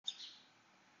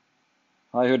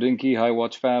Hi Hodinkee, hi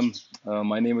Watch fam.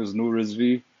 My name is Noor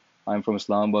Rizvi. I'm from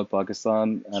Islamabad,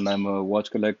 Pakistan, and I'm a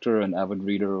watch collector and avid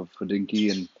reader of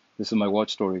Hodinkee, and this is my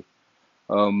watch story.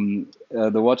 The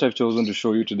watch I've chosen to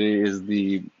show you today is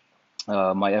the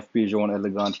my FP Journe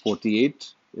Elegant 48.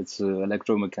 It's an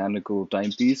electromechanical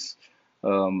timepiece.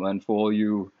 And for all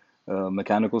you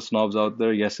mechanical snobs out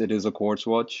there, yes, it is a quartz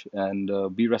watch.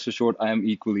 And be rest assured, I am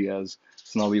equally as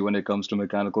snobby when it comes to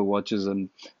mechanical watches. And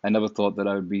I never thought that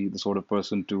I would be the sort of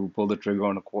person to pull the trigger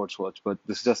on a quartz watch. But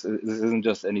this isn't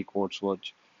just any quartz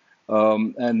watch.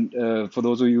 And For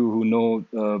those of you who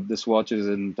know, this watch is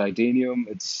in titanium.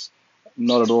 It's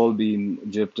not at all been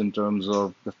gypped in terms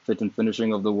of the fit and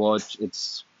finishing of the watch.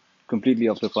 It's completely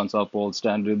up to Paul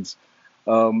standards.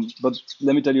 But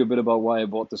let me tell you a bit about why I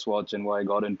bought this watch and why I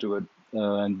got into it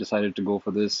and decided to go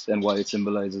for this and why it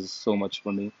symbolizes so much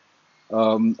for me.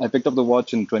 I picked up the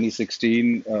watch in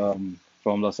 2016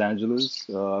 from Los Angeles.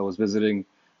 I was visiting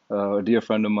a dear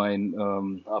friend of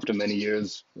mine after many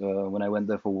years when I went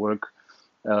there for work.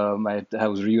 I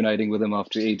was reuniting with him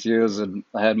after 8 years, and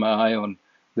I had my eye on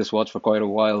this watch for quite a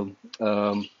while.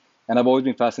 And I've always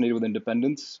been fascinated with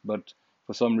independence, but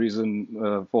for some reason,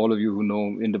 for all of you who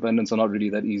know, independents are not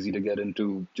really that easy to get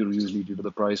into, usually due to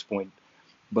the price point.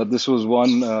 But this was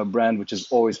one brand which has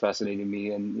always fascinated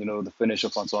me, and the finish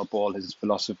of Francois Paul, his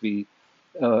philosophy,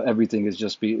 everything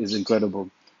is incredible.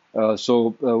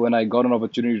 So when I got an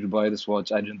opportunity to buy this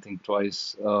watch, I didn't think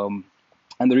twice.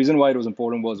 And the reason why it was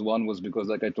important was one was because,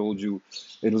 like I told you,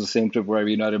 it was the same trip where I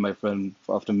reunited my friend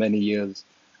after many years.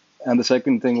 And the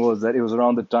second thing was that it was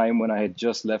around the time when I had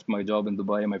just left my job in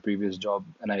Dubai, my previous job,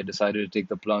 and I had decided to take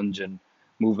the plunge and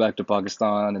move back to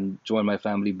Pakistan and join my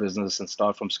family business and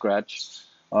start from scratch.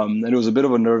 And it was a bit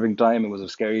of a nerving time. It was a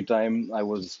scary time. I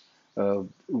was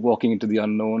walking into the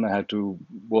unknown. I had to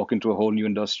walk into a whole new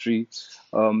industry,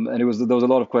 and there was a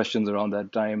lot of questions around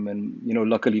that time. And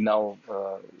luckily now,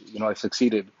 I've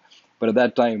succeeded. But at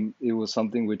that time, it was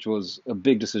something which was a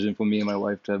big decision for me and my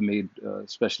wife to have made,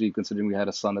 especially considering we had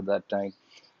a son at that time.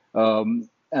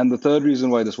 And the third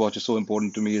reason why this watch is so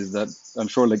important to me is that I'm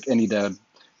sure, like any dad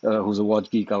who's a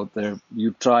watch geek out there,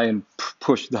 you try and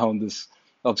push down this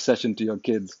obsession to your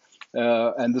kids.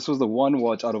 And this was the one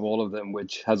watch out of all of them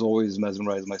which has always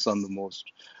mesmerized my son the most.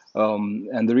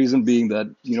 And the reason being that,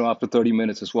 after 30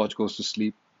 minutes, his watch goes to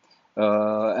sleep.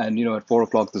 And at 4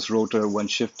 o'clock, this rotor, when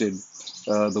shifted,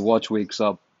 the watch wakes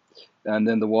up, and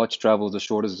then the watch travels the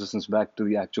shortest distance back to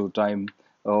the actual time,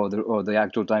 or the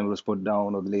actual time it was put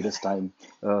down, or the latest time,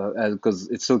 because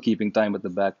it's still keeping time at the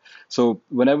back. So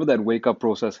whenever that wake up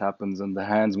process happens and the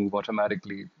hands move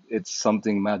automatically, it's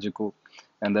something magical,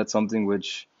 and that's something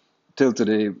which, till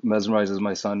today, mesmerizes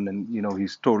my son, and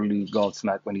he's totally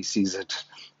gobsmacked when he sees it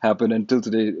happen. And till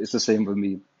today, it's the same with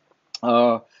me.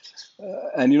 Uh,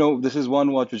 and this is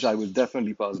one watch which I will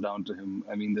definitely pass down to him.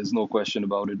 I mean, there's no question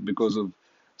about it because of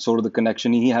sort of the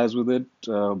connection he has with it,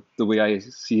 the way I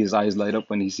see his eyes light up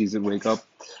when he sees it wake up.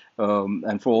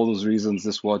 And for all those reasons,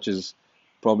 this watch is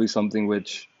probably something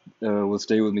which will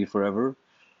stay with me forever.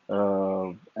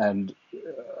 And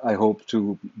I hope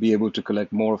to be able to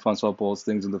collect more of Francois Paul's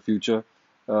things in the future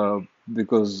uh,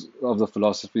 because of the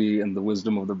philosophy and the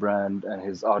wisdom of the brand and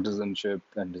his artisanship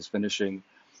and his finishing.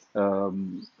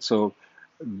 So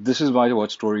this is my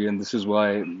watch story, and this is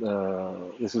why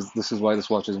this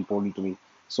watch is important to me.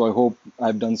 So I hope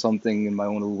I've done something in my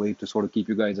own little way to sort of keep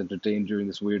you guys entertained during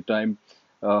this weird time.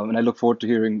 And I look forward to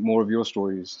hearing more of your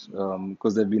stories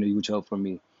because they've been a huge help for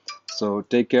me. So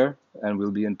take care, and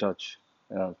we'll be in touch.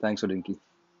 Thanks, Odinky.